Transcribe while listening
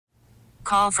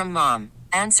call from mom.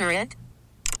 Answer it.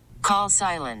 Call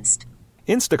silenced.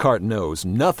 Instacart knows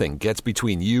nothing gets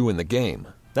between you and the game.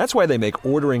 That's why they make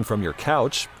ordering from your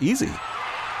couch easy.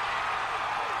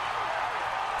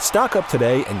 Stock up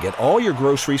today and get all your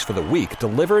groceries for the week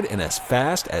delivered in as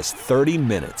fast as 30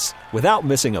 minutes without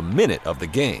missing a minute of the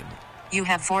game. You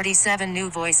have 47 new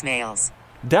voicemails.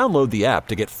 Download the app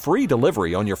to get free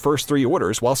delivery on your first 3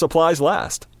 orders while supplies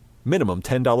last. Minimum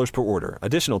 $10 per order.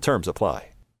 Additional terms apply.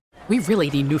 We really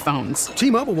need new phones.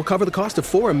 T-Mobile will cover the cost of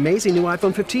 4 amazing new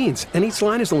iPhone 15s, and each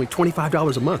line is only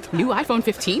 $25 a month. New iPhone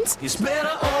 15s? It's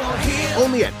better over here.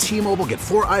 Only at T-Mobile, get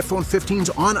 4 iPhone 15s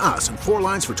on us and 4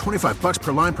 lines for $25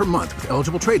 per line per month with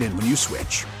eligible trade-in when you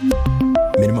switch.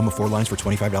 Minimum of 4 lines for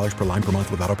 $25 per line per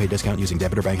month with autopay discount using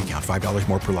debit or bank account. $5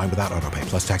 more per line without autopay,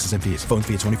 plus taxes and fees. Phone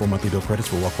fee at 24 monthly bill credits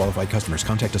for well-qualified customers.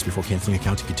 Contact us before canceling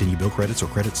account to continue bill credits or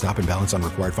credit stop and balance on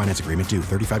required finance agreement due.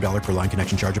 $35 per line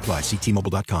connection charge applies. See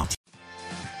T-Mobile.com.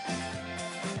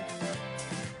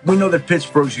 We know that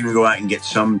Pittsburgh's going to go out and get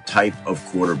some type of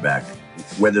quarterback,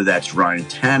 whether that's Ryan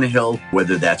Tannehill,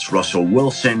 whether that's Russell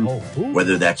Wilson,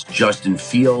 whether that's Justin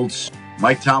Fields.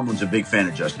 Mike Tomlin's a big fan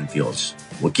of Justin Fields.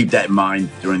 We'll keep that in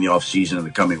mind during the offseason in the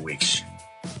coming weeks.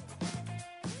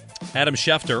 Adam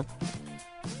Schefter,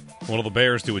 one of the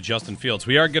Bears, do with Justin Fields.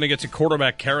 We are going to get to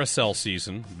quarterback carousel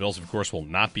season. The Bills, of course, will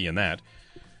not be in that.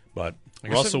 But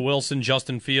Russell Wilson,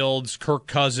 Justin Fields, Kirk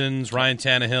Cousins, Ryan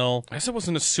Tannehill. I guess I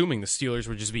wasn't assuming the Steelers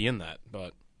would just be in that,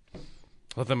 but I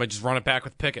thought they might just run it back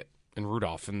with Pickett and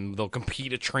Rudolph, and they'll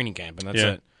compete at training camp, and that's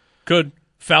it. Good.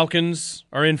 Falcons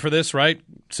are in for this, right?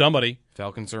 Somebody.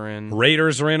 Falcons are in.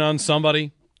 Raiders are in on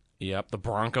somebody. Yep. The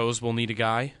Broncos will need a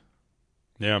guy.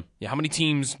 Yeah. Yeah. How many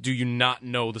teams do you not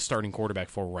know the starting quarterback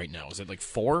for right now? Is it like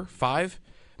 4, 5?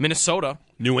 Minnesota.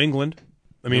 New England.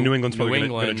 New England's probably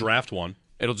going to draft one.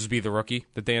 It'll just be the rookie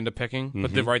that they end up picking.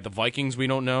 Mm-hmm. But the Vikings we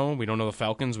don't know. We don't know the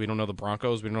Falcons. We don't know the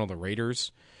Broncos. We don't know the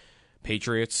Raiders.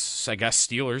 Patriots. I guess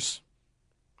Steelers.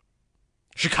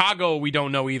 Chicago we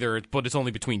don't know either, but it's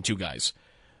only between 2 guys.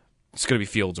 It's going to be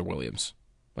Fields or Williams,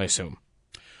 I assume.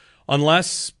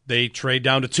 Unless they trade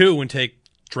down to 2 and take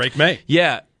Drake May.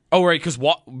 Yeah. Oh, right, because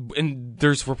and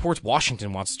there's reports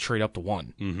Washington wants to trade up to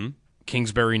 1. Mm-hmm.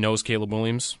 Kingsbury knows Caleb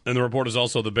Williams. And the report is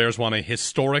also the Bears want a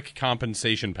historic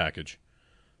compensation package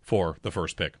for the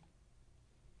first pick.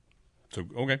 So,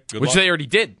 okay, good Which luck. they already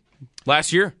did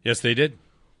last year. Yes, they did.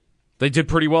 They did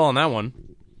pretty well on that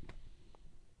one.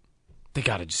 They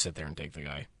got to just sit there and take the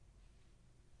guy.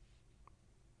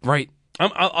 Right.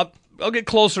 I'll get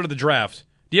closer to the draft.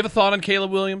 Do you have a thought on Caleb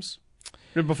Williams?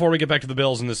 Before we get back to the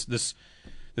Bills and this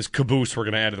caboose we're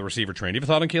going to add to the receiver train. Do you have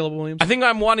a thought on Caleb Williams? I think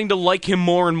I'm wanting to like him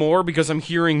more and more because I'm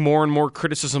hearing more and more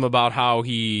criticism about how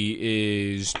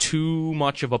he is too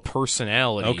much of a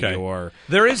personality. Okay. Or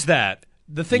there is that.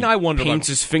 The thing I wonder paints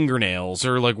his fingernails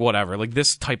or like whatever. Like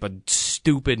this type of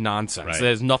stupid nonsense right. that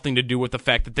has nothing to do with the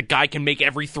fact that the guy can make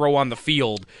every throw on the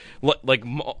field like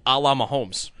a la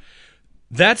Mahomes.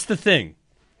 That's the thing.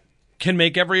 Can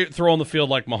make every throw on the field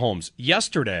like Mahomes.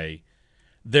 Yesterday,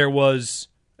 there was...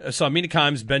 I saw Mina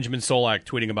Kimes, Benjamin Solak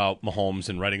tweeting about Mahomes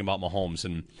and writing about Mahomes.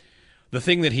 And the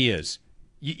thing that he is,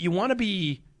 you want to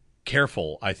be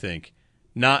careful, I think,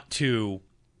 not to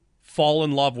fall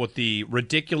in love with the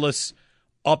ridiculous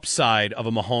upside of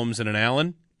a Mahomes and an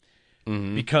Allen.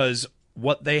 Mm-hmm. Because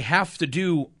what they have to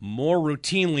do more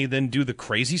routinely than do the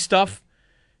crazy stuff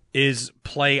is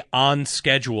play on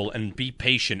schedule and be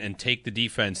patient and take the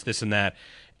defense, this and that,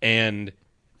 and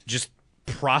just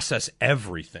process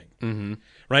everything. Mm-hmm.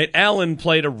 Right? Allen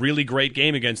played a really great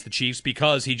game against the Chiefs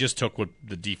because he just took what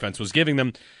the defense was giving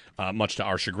them. Much to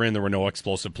our chagrin, there were no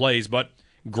explosive plays, but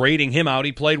grading him out,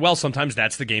 he played well. Sometimes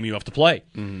that's the game you have to play.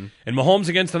 Mm-hmm. And Mahomes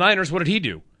against the Niners, what did he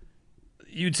do?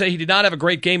 You'd say he did not have a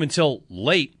great game until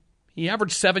late. He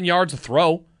averaged 7 yards a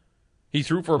throw. He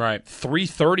threw for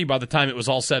 330 by the time it was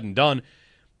all said and done.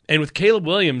 And with Caleb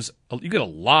Williams, you get a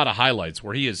lot of highlights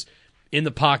where he is in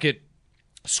the pocket,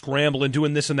 scrambling,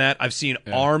 doing this and that. I've seen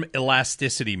arm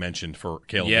elasticity mentioned for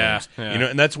Caleb Williams. Yeah.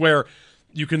 And that's where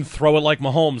you can throw it like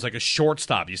Mahomes, like a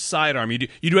shortstop. You sidearm. You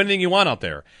do anything you want out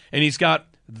there. And he's got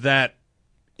that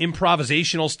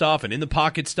improvisational stuff and in the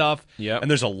pocket stuff. Yep.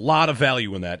 And there's a lot of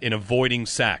value in that, in avoiding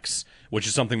sacks, which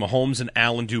is something Mahomes and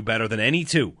Allen do better than any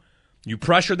two. You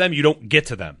pressure them, you don't get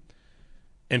to them.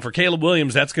 And for Caleb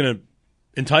Williams, that's going to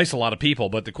entice a lot of people.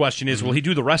 But the question is, will he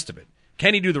do the rest of it?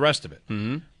 Can he do the rest of it?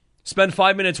 Mm-hmm. Spend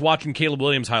 5 minutes watching Caleb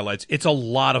Williams highlights. It's a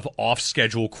lot of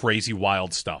off-schedule, crazy,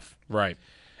 wild stuff. Right.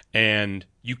 And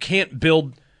you can't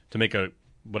build, to make a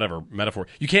whatever metaphor,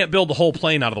 you can't build the whole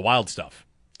plane out of the wild stuff.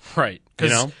 Right.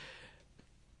 Because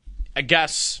I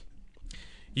guess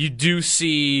you do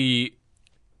see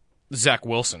Zach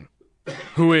Wilson,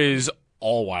 who is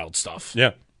all wild stuff.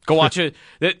 Yeah. Go watch it.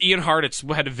 Ian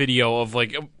Hartitz had a video of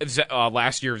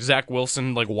last year Zach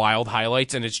Wilson wild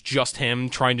highlights, and it's just him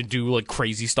trying to do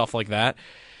crazy stuff like that,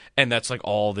 and that's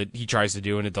all that he tries to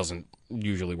do, and it doesn't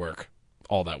usually work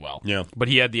all that well. Yeah, but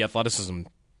he had the athleticism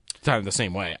kind of the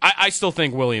same way. I still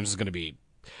think Williams is going to be.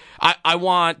 I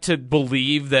want to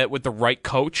believe that with the right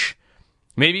coach,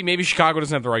 maybe Chicago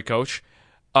doesn't have the right coach,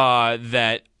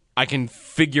 that I can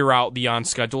figure out the on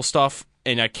schedule stuff.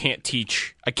 And I can't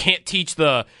teach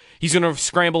he's going to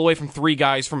scramble away from 3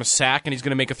 guys from a sack, and he's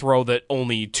going to make a throw that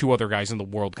only 2 other guys in the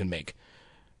world can make.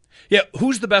 Yeah,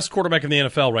 who's the best quarterback in the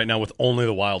NFL right now with only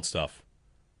the wild stuff?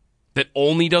 That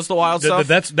only does the wild stuff?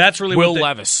 That's really Will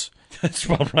Levis. That's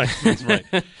right. That's right.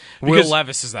 Will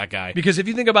Levis is that guy. Because if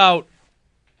you think about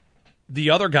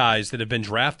the other guys that have been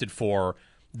drafted for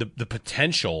the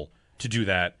potential to do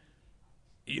that,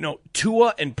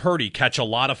 Tua and Purdy catch a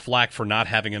lot of flack for not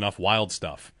having enough wild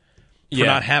stuff, for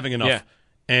not having enough. Yeah.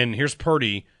 And here's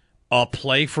Purdy, a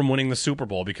play from winning the Super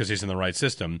Bowl because he's in the right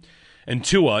system. And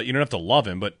Tua, you don't have to love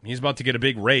him, but he's about to get a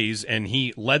big raise, and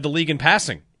he led the league in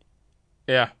passing.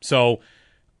 Yeah. So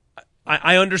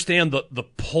I understand the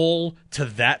pull to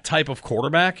that type of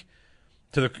quarterback,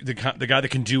 to the guy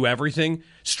that can do everything.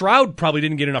 Stroud probably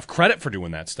didn't get enough credit for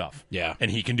doing that stuff. Yeah.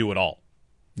 And he can do it all.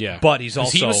 Yeah, but he's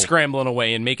also he was scrambling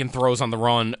away and making throws on the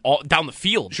run down the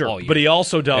field. Sure, all year. But he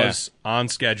also does on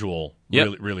schedule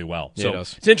really well. Yeah, so he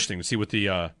does. It's interesting to see what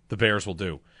the Bears will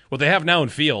do. What they have now in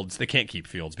Fields, they can't keep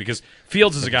Fields because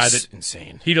Fields is a guy that's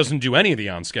insane. He doesn't do any of the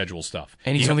on schedule stuff,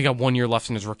 and he's only got 1 year left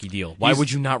in his rookie deal. Why would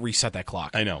you not reset that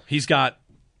clock? I know he's got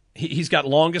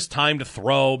longest time to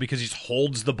throw because he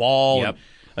holds the ball. Yep.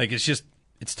 And,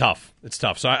 it's tough. It's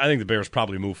tough. So I think the Bears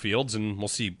probably move Fields, and we'll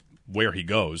see where he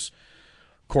goes.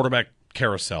 Quarterback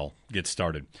carousel gets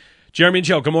started. Jeremy and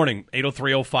Joe, good morning.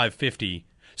 803-0550.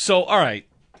 So, all right.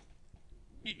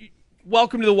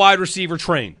 Welcome to the wide receiver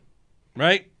train,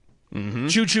 right? Mm-hmm.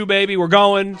 Choo-choo, baby. We're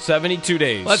going. 72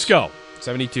 days. Let's go.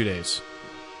 72 days.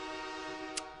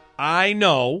 I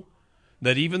know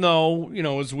that even though,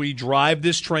 as we drive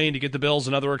this train to get the Bills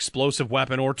another explosive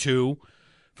weapon or two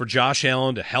for Josh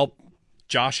Allen to help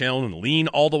Josh Allen and lean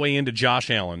all the way into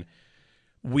Josh Allen,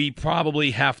 we probably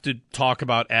have to talk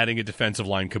about adding a defensive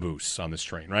line caboose on this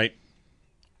train, right?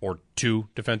 Or 2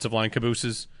 defensive line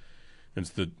cabooses. We're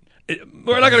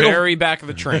not going to go back of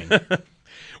the train.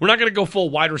 We're not going to go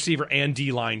full wide receiver and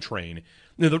D-line train.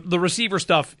 The receiver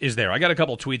stuff is there. I got a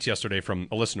couple of tweets yesterday from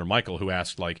a listener, Michael, who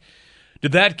asked,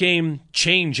 did that game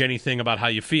change anything about how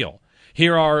you feel?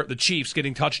 Here are the Chiefs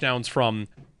getting touchdowns from,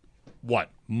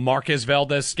 Marquez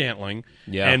Valdez-Scantling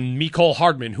and Mecole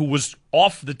Hardman, who was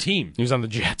off the team. He was on the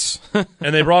Jets.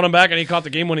 And they brought him back, and he caught the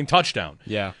game-winning touchdown.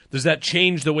 Yeah. Does that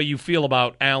change the way you feel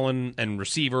about Allen and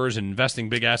receivers and investing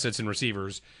big assets in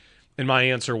receivers? And my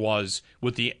answer was,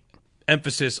 with the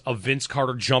emphasis of Vince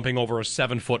Carter jumping over a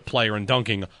 7-foot player and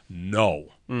dunking,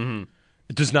 no. Mm-hmm.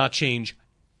 It does not change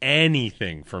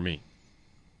anything for me.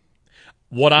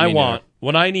 What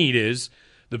I need is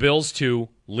the Bills to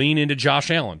lean into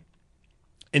Josh Allen.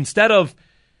 Instead of,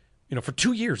 for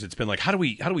 2 years it's been how do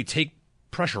we take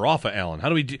pressure off of Allen? How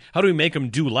do we make him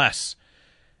do less?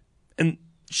 And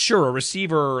sure, a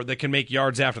receiver that can make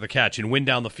yards after the catch and win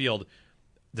down the field,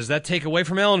 does that take away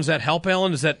from Allen? Does that help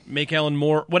Allen? Does that make Allen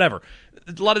more whatever?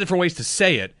 A lot of different ways to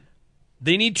say it.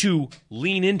 They need to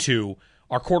lean into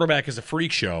our quarterback is a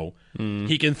freak show.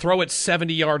 He can throw it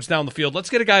 70 yards down the field. Let's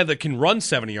get a guy that can run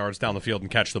 70 yards down the field and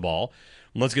catch the ball.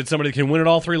 And let's get somebody that can win at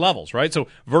all 3 levels, right? So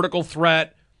vertical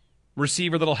threat,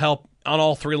 receiver that'll help on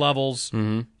all 3 levels,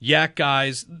 yak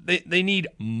guys. They need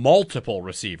multiple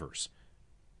receivers.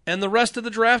 And the rest of the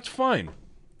draft, fine.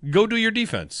 Go do your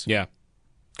defense. Yeah.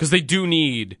 Because they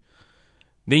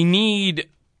need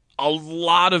a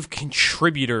lot of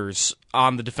contributors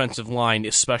on the defensive line,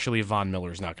 especially if Von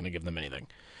Miller's not going to give them anything.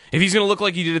 If he's going to look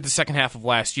like he did at the second half of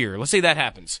last year, let's say that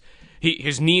happens.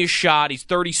 His knee is shot. He's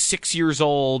 36 years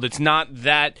old. It's not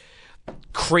that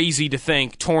crazy to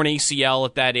think torn ACL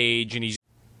at that age, and he's.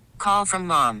 Call from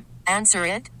mom. Answer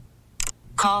it.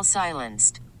 Call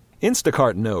silenced.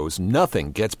 Instacart knows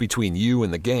nothing gets between you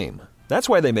and the game. That's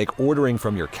why they make ordering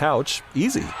from your couch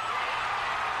easy.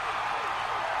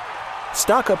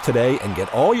 Stock up today and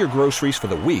get all your groceries for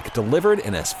the week delivered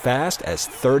in as fast as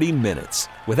 30 minutes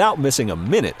without missing a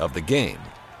minute of the game.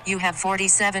 You have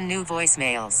 47 new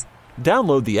voicemails.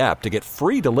 Download the app to get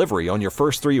free delivery on your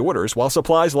first 3 orders while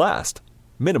supplies last.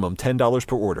 Minimum $10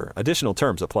 per order. Additional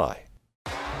terms apply.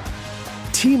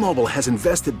 T-Mobile has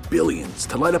invested billions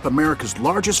to light up America's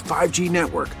largest 5G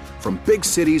network, from big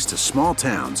cities to small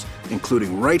towns,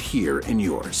 including right here in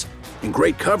yours. And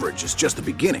great coverage is just the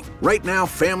beginning. Right now,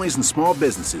 families and small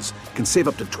businesses can save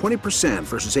up to 20%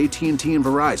 versus AT&T and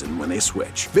Verizon when they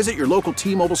switch. Visit your local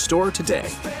T-Mobile store today.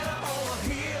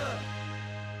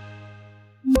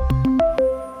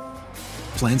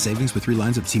 Plan savings with 3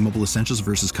 lines of T-Mobile Essentials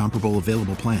versus comparable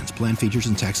available plans. Plan features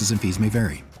and taxes and fees may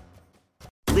vary.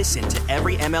 Listen to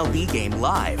every MLB game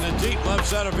live. In the deep left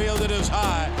center field, it is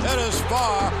high, it is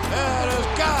far, it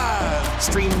is gone.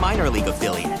 Stream minor league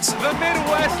affiliates. The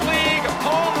Midwest League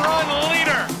home run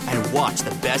leader. And watch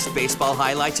the best baseball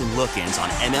highlights and look-ins on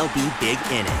MLB Big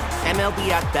Inning. MLB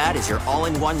At Bat is your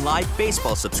all-in-one live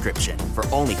baseball subscription for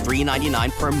only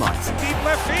 $3.99 per month. Deep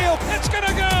left field, it's gonna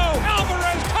go.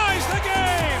 Alvarez ties the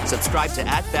game. Subscribe to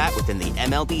At Bat within the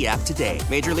MLB app today.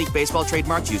 Major League Baseball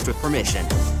trademarks used with permission.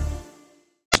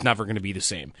 Never going to be the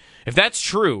same. If that's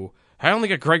true, I only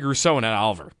got Greg Rousseau and Ed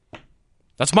Oliver.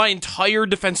 That's my entire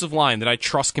defensive line that I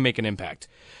trust can make an impact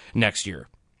next year.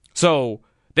 So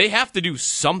they have to do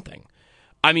something.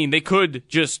 I mean, they could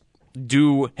just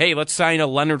do, hey, let's sign a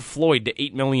Leonard Floyd to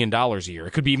 $8 million a year.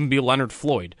 It could even be Leonard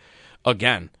Floyd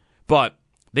again. But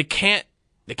they can't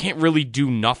really do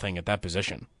nothing at that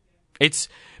position. It's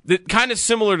kind of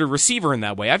similar to receiver in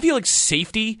that way. I feel like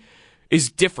safety is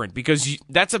different because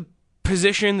that's a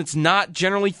position that's not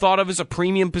generally thought of as a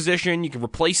premium position. You can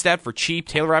replace that for cheap.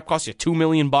 Taylor Rapp cost you $2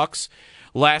 million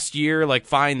last year. Like,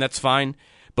 fine, that's fine.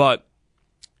 But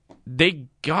they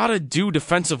gotta do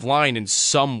defensive line in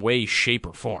some way, shape,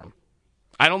 or form.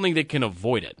 I don't think they can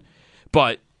avoid it.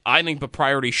 But I think the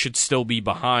priority should still be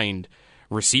behind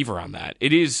receiver on that.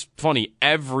 It is funny,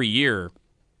 every year,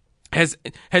 has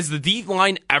the D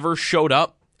line ever showed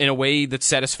up in a way that's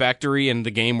satisfactory in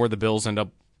the game where the Bills end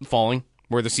up falling,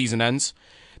 where the season ends?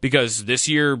 Because this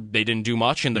year they didn't do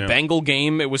much. In the Bengal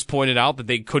game, it was pointed out that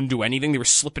they couldn't do anything. They were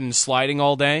slipping and sliding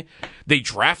all day. They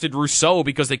drafted Rousseau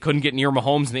because they couldn't get near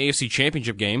Mahomes in the AFC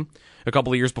Championship game a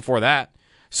couple of years before that.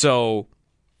 So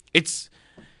it's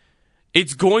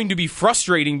going to be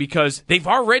frustrating because they've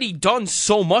already done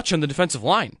so much on the defensive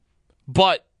line.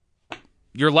 But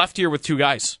you're left here with 2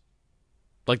 guys.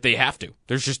 Like, they have to.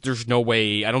 There's no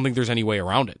way. I don't think there's any way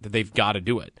around it, that they've got to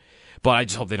do it. But I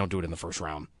just hope they don't do it in the first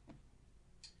round.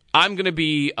 I'm going to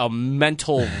be a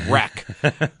mental wreck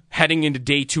heading into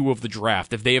day 2 of the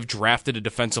draft if they have drafted a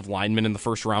defensive lineman in the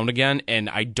first round again and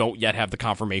I don't yet have the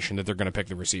confirmation that they're going to pick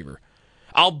the receiver.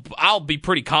 I'll be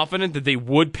pretty confident that they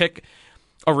would pick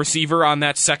a receiver on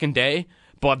that second day,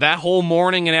 but that whole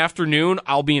morning and afternoon,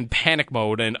 I'll be in panic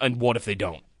mode, and what if they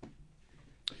don't?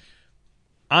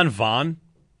 On Vaughn,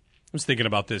 I was thinking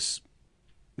about this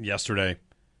yesterday.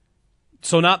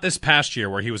 So not this past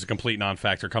year where he was a complete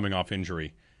non-factor coming off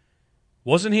injury.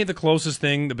 Wasn't he the closest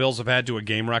thing the Bills have had to a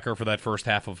game wrecker for that first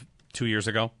half of 2 years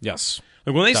ago? Yes.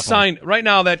 Like when they signed, right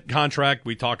now that contract,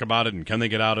 we talk about it and can they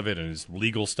get out of it and his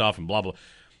legal stuff and blah, blah.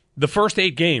 The first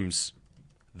 8 games,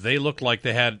 they looked like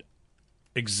they had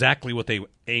exactly what they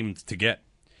aimed to get,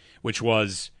 which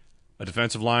was a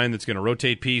defensive line that's going to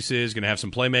rotate pieces, going to have some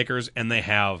playmakers, and they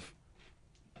have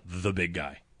the big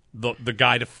guy, the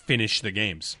guy to finish the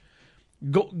games.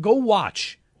 Go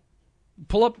watch.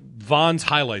 Pull up Vaughn's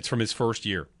highlights from his first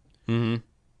year. Mm-hmm.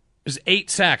 There's 8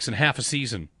 sacks in half a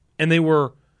season. And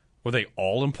were they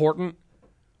all important?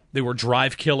 They were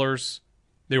drive killers.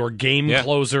 They were game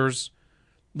closers.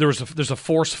 There's a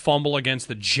forced fumble against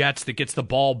the Jets that gets the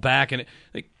ball back, and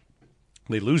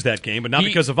they lose that game, but not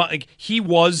because of Vaughn. He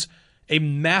was a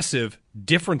massive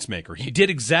difference maker. He did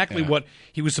exactly what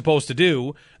he was supposed to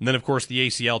do, and then, of course, the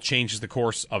ACL changes the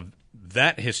course of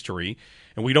that history,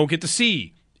 and we don't get to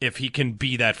see if he can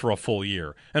be that for a full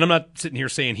year. And I'm not sitting here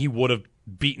saying he would have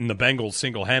beaten the Bengals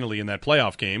single-handedly in that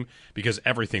playoff game because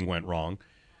everything went wrong.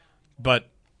 But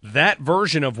that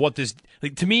version of what this,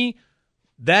 to me,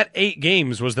 that 8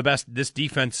 games was the best this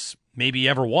defense maybe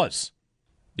ever was.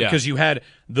 Yeah. Because you had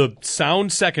the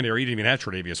sound secondary. You didn't even have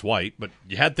Tre'Davious White, but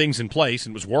you had things in place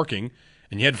and it was working,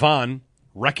 and you had Vaughn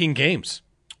wrecking games.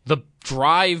 The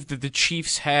drive that the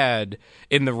Chiefs had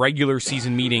in the regular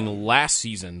season meeting last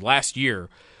year,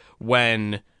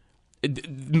 when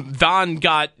Vaughn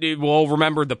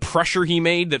remember the pressure he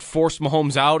made that forced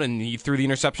Mahomes out and he threw the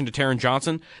interception to Taron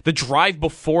Johnson. The drive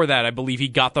before that, I believe he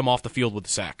got them off the field with a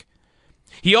sack.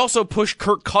 He also pushed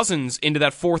Kirk Cousins into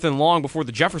that 4th and long before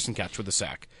the Jefferson catch with a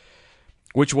sack,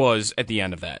 which was at the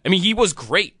end of that. I mean, he was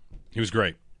great. He was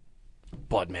great.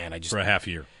 But, man, for a half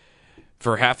year.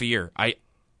 For a half a year.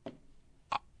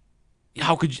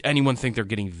 How could anyone think they're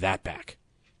getting that back?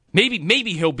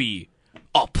 Maybe he'll be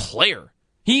a player.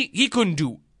 He couldn't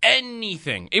do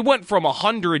anything. It went from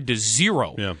 100 to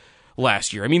 0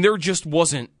 last year. I mean, there just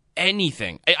wasn't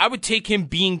anything. I would take him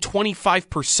being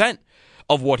 25%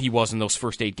 of what he was in those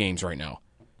first 8 games right now.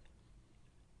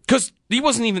 Because he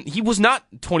was not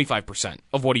 25%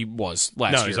 of what he was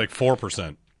last year. No, he's like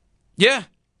 4%. Yeah.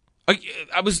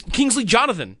 I was Kingsley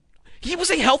Jonathan. He was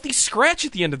a healthy scratch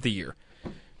at the end of the year.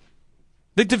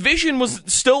 The division was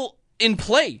still in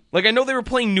play. Like, I know they were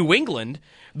playing New England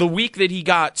the week that he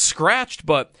got scratched,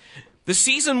 but the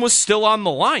season was still on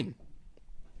the line.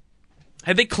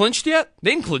 Had they clinched yet?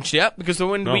 They didn't clinch yet because they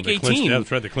went into week 18. Yeah,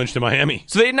 that's right. They clinched in Miami.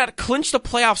 So they had not clinched a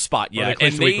playoff spot yet. They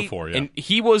clinched the week before, yeah. And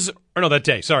he was... Or no, that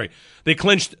day. Sorry. They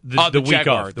clinched the week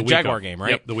of. The Jaguar game,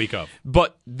 right? Yep, the week of.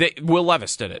 But Will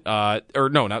Levis did it. Or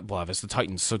no, not Will Levis. The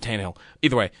Titans. So Tannehill.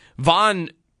 Either way.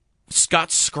 Vaughn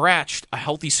got scratched, a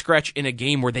healthy scratch, in a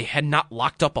game where they had not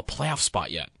locked up a playoff spot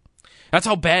yet. That's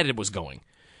how bad it was going.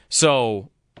 So...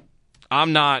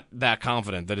 I'm not that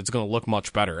confident that it's going to look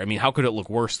much better. I mean, how could it look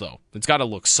worse, though? It's got to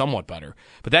look somewhat better.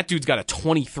 But that dude's got a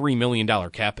 $23 million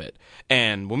cap hit.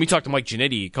 And when we talked to Mike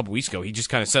Giannitti a couple weeks ago, he just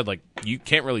kind of said, like, you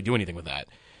can't really do anything with that.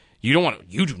 You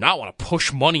do not want to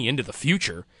push money into the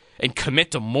future and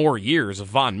commit to more years of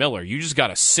Von Miller. You just got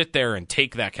to sit there and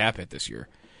take that cap hit this year.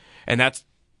 And that's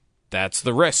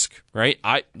the risk, right?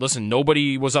 Listen,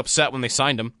 nobody was upset when they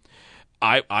signed him.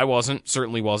 I wasn't,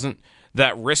 certainly wasn't.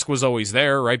 That risk was always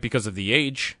there, right, because of the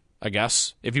age, I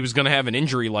guess. If he was going to have an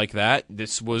injury like that,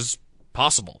 this was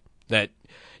possible. That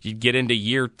you'd get into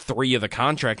year 3 of the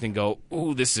contract and go,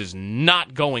 ooh, this is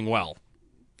not going well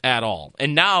at all.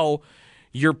 And now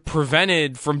you're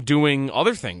prevented from doing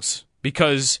other things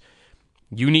because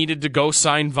you needed to go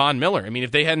sign Von Miller. I mean,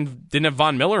 if they didn't have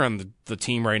Von Miller on the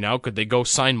team right now, could they go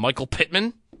sign Michael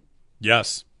Pittman?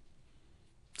 Yes.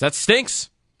 That stinks.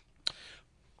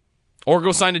 Or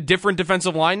go sign a different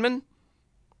defensive lineman?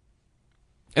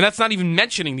 And that's not even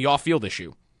mentioning the off-field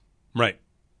issue. Right.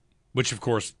 Which, of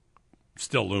course,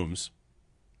 still looms.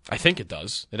 I think it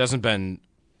does. It hasn't been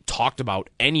talked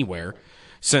about anywhere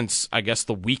since, I guess,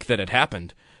 the week that it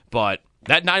happened. But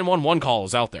that 911 call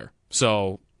is out there.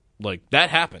 So, like, that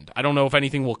happened. I don't know if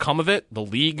anything will come of it. The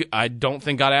league, I don't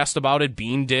think, got asked about it.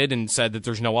 Bean did and said that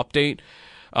there's no update.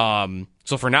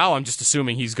 So for now, I'm just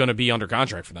assuming he's going to be under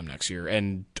contract for them next year,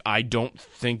 and I don't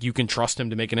think you can trust him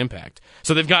to make an impact.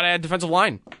 So they've got to add defensive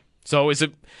line. So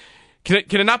can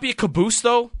it not be a caboose,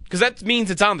 though? Because that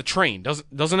means it's on the train,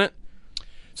 doesn't it?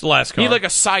 It's the last car. You need like a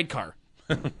sidecar.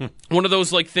 One of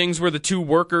those like things where the two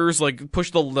workers like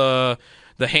push the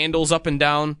handles up and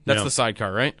down. That's the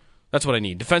sidecar, right? That's what I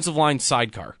need. Defensive line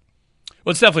sidecar.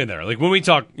 Well, it's definitely there. Like when we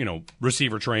talk,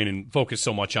 receiver train and focus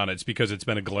so much on it, it's because it's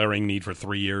been a glaring need for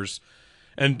 3 years.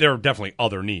 And there are definitely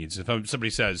other needs. If somebody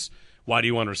says, why do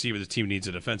you want a receiver? The team needs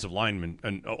a defensive lineman,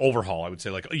 an overhaul. I would say,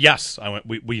 like, yes,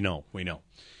 we know.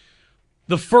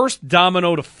 The first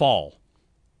domino to fall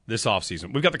this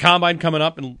offseason. We've got the Combine coming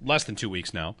up in less than 2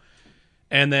 weeks now.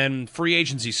 And then free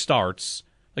agency starts.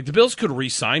 Like, the Bills could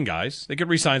re-sign guys. They could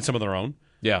re-sign some of their own.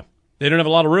 Yeah. They don't have a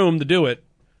lot of room to do it.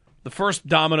 The first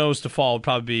dominoes to fall would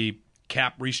probably be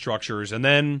cap restructures. And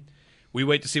then we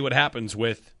wait to see what happens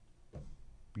with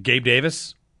Gabe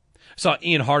Davis. I saw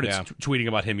Ian Hartitz tweeting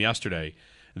about him yesterday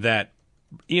that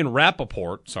Ian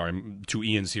Rappaport, sorry, 2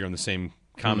 Ians here in the same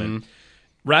comment,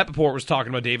 Rappaport was talking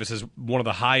about Davis as one of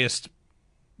the highest,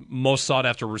 most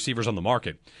sought-after receivers on the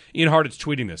market. Ian Hartitz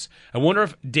tweeting this. I wonder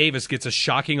if Davis gets a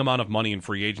shocking amount of money in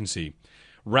free agency.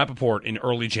 Rappaport in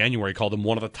early January called him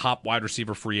one of the top wide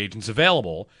receiver free agents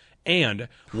available and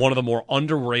one of the more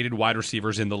underrated wide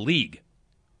receivers in the league.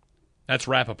 That's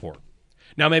Rappaport.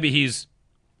 Now, maybe he's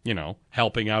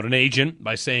helping out an agent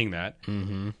by saying that.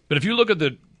 Mm-hmm. But if you look at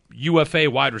the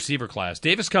UFA wide receiver class,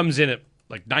 Davis comes in at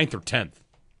like 9th or 10th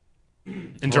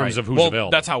in terms of who's available.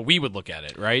 That's how we would look at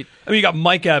it, right? I mean, you got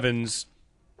Mike Evans,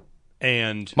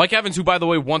 who, by the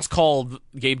way, once called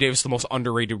Gabe Davis the most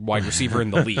underrated wide receiver in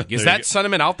the league. Is that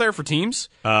sentiment out there for teams?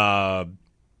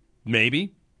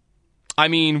 Maybe. I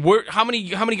mean, how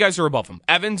many guys are above him?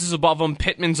 Evans is above him.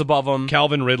 Pittman's above him.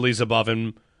 Calvin Ridley's above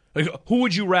him. Like, who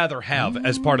would you rather have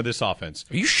as part of this offense?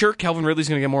 Are you sure Calvin Ridley's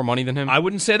going to get more money than him? I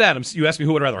wouldn't say that. You asked me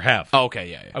who would I rather have. Oh, okay,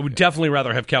 yeah. I would definitely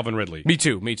rather have Calvin Ridley. Me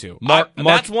too.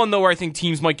 That's one, though, where I think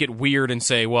teams might get weird and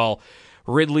say, well,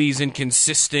 Ridley's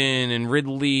inconsistent and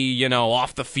Ridley,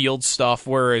 off the field stuff,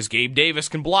 whereas Gabe Davis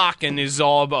can block and is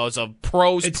all about is a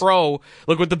pro.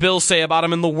 Look what the Bills say about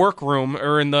him in the workroom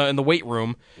or in the weight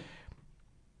room.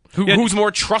 Who's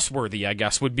more trustworthy, I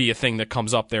guess, would be a thing that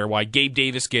comes up there. Why Gabe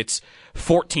Davis gets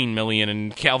 $14 million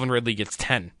and Calvin Ridley gets $10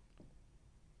 million.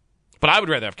 But I would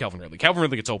rather have Calvin Ridley. Calvin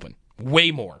Ridley gets open way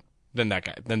more than that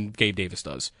guy, than Gabe Davis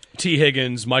does. T.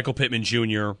 Higgins, Michael Pittman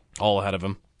Jr. All ahead of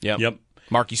him. Yep.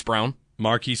 Marquise Brown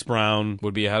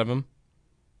would be ahead of him.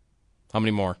 How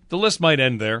many more? The list might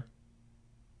end there.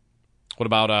 What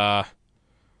about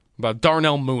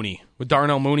Darnell Mooney? Would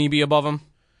Darnell Mooney be above him?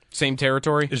 Same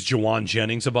territory? Is Jawan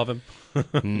Jennings above him?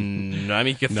 I mean,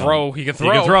 he can throw. He can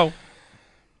throw.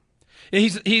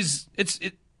 Yeah,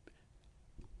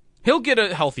 he'll get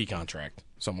a healthy contract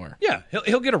somewhere. Yeah,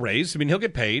 he'll get a raise. I mean, he'll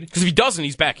get paid. Because if he doesn't,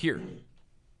 he's back here.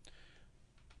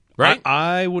 Right?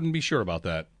 I wouldn't be sure about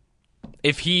that.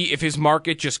 If his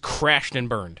market just crashed and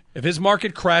burned. If his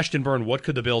market crashed and burned, what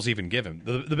could the Bills even give him?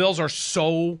 The Bills are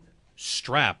so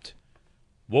strapped.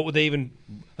 What would they even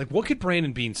what could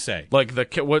Brandon Beane say? Like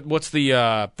what's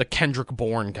the Kendrick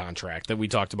Bourne contract that we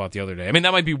talked about the other day? I mean,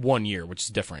 that might be 1 year, which is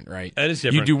different, right? That is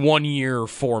different. You do 1 year,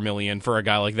 $4 million for a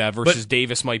guy like that versus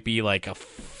Davis might be like a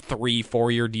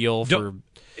 3-4 year deal for.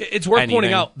 It's worth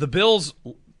pointing out the Bills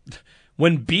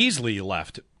when Beasley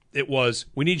left, it was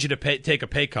we need you to take a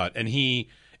pay cut, and he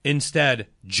instead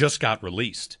just got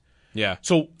released. Yeah.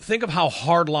 So think of how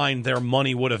hardline their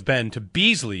money would have been to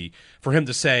Beasley for him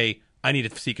to say, I need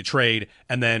to seek a trade,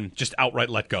 and then just outright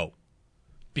let go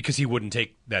because he wouldn't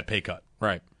take that pay cut.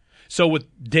 Right. So with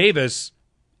Davis,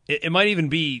 it might even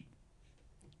be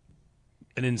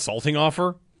an insulting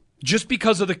offer just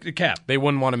because of the cap. They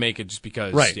wouldn't want to make it just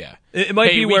because, right. Yeah. It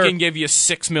might be where we can give you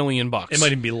 $6 million. It might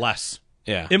even be less.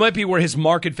 Yeah. It might be where his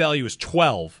market value is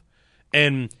 12,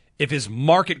 and if his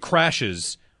market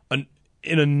crashes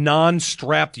in a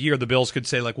non-strapped year, the Bills could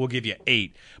say, we'll give you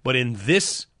 8. But in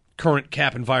this current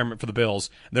cap environment for the Bills,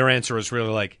 their answer is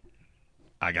really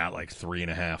I got 3.5.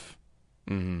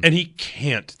 Mm-hmm. And he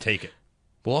can't take it.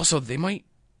 Well, also, they might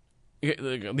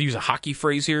use a hockey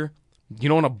phrase here. You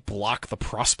don't want to block the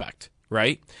prospect,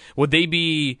 right? Would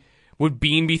Beane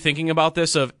be thinking about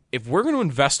this of, if we're going to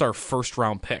invest our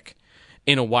first-round pick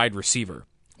in a wide receiver,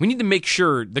 we need to make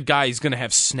sure the guy is going to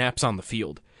have snaps on the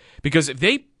field. Because if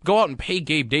they go out and pay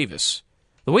Gabe Davis,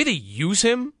 the way they use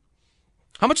him,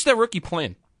 how much is that rookie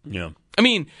playing? Yeah. I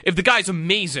mean, if the guy's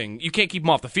amazing, you can't keep him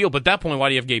off the field. But at that point, why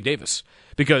do you have Gabe Davis?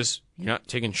 Because you're not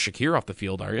taking Shakir off the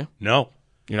field, are you? No.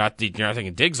 You're not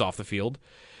taking Diggs off the field.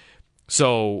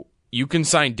 So you can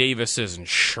sign Davis's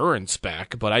insurance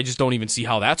back, but I just don't even see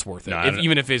how that's worth it,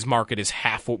 even if his market is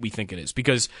half what we think it is.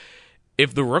 Because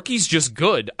if the rookie's just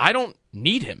good, I don't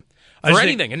need him for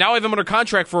anything. And now I have him under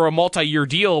contract for a multi-year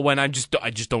deal when I just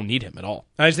don't need him at all.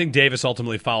 I just think Davis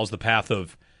ultimately follows the path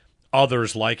of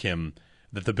others like him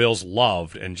that the Bills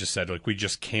loved and just said, we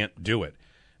just can't do it.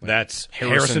 That's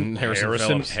Harrison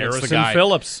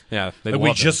Phillips. Yeah,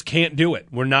 we just can't do it.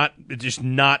 We're not, just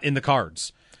not in the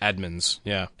cards. Edmonds,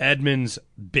 yeah. Edmonds,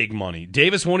 big money.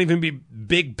 Davis won't even be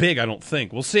big, I don't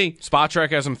think. We'll see. Spot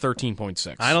Track has him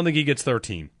 13.6. I don't think he gets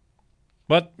 13.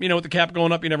 But, with the cap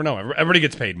going up, you never know. Everybody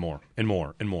gets paid more and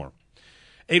more and more.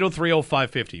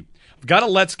 803-0550. I've got a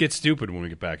Let's Get Stupid when we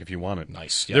get back if you want it.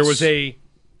 Nice, yes. There was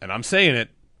and I'm saying it,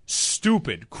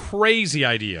 stupid, crazy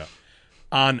idea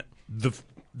on the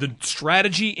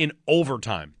strategy in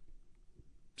overtime.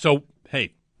 So,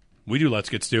 hey, we do Let's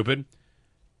Get Stupid.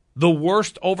 The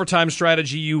worst overtime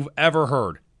strategy you've ever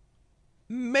heard.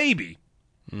 Maybe.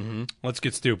 Mm-hmm. Let's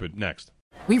Get Stupid next.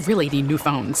 We really need new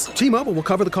phones. T-Mobile will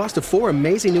cover the cost of 4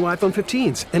 amazing new iPhone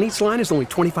 15s, and each line is only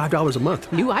 $25 a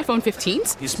month. New iPhone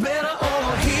 15s? It's better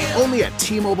over here. Only at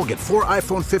T-Mobile, get 4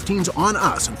 iPhone 15s on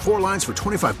us and 4 lines for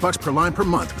 $25 per line per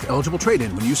month with eligible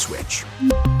trade-in when you switch.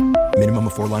 Minimum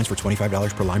of 4 lines for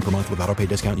 $25 per line per month with autopay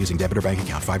discount using debit or bank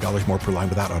account. $5 more per line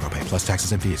without autopay, plus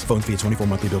taxes and fees. Phone fee at 24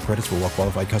 monthly bill credits for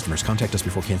well-qualified customers. Contact us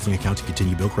before canceling account to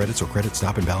continue bill credits or credit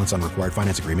stop and balance on required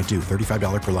finance agreement due.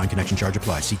 $35 per line connection charge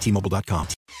applies. See T-Mobile.com.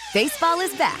 Baseball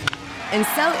is back, and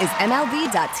so is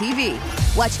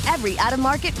MLB.tv. Watch every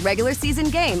out-of-market regular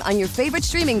season game on your favorite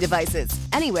streaming devices.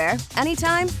 Anywhere,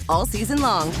 anytime, all season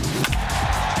long.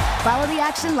 Follow the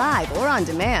action live or on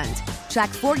demand. Track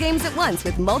 4 games at once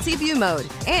with multi-view mode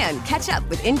and catch up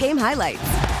with in-game highlights.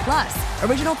 Plus,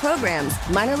 original programs,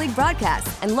 minor league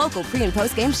broadcasts, and local pre- and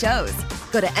post-game shows.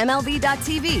 Go to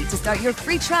MLB.tv to start your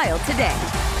free trial today.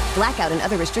 Blackout and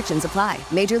other restrictions apply.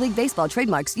 Major League Baseball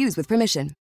trademarks used with permission.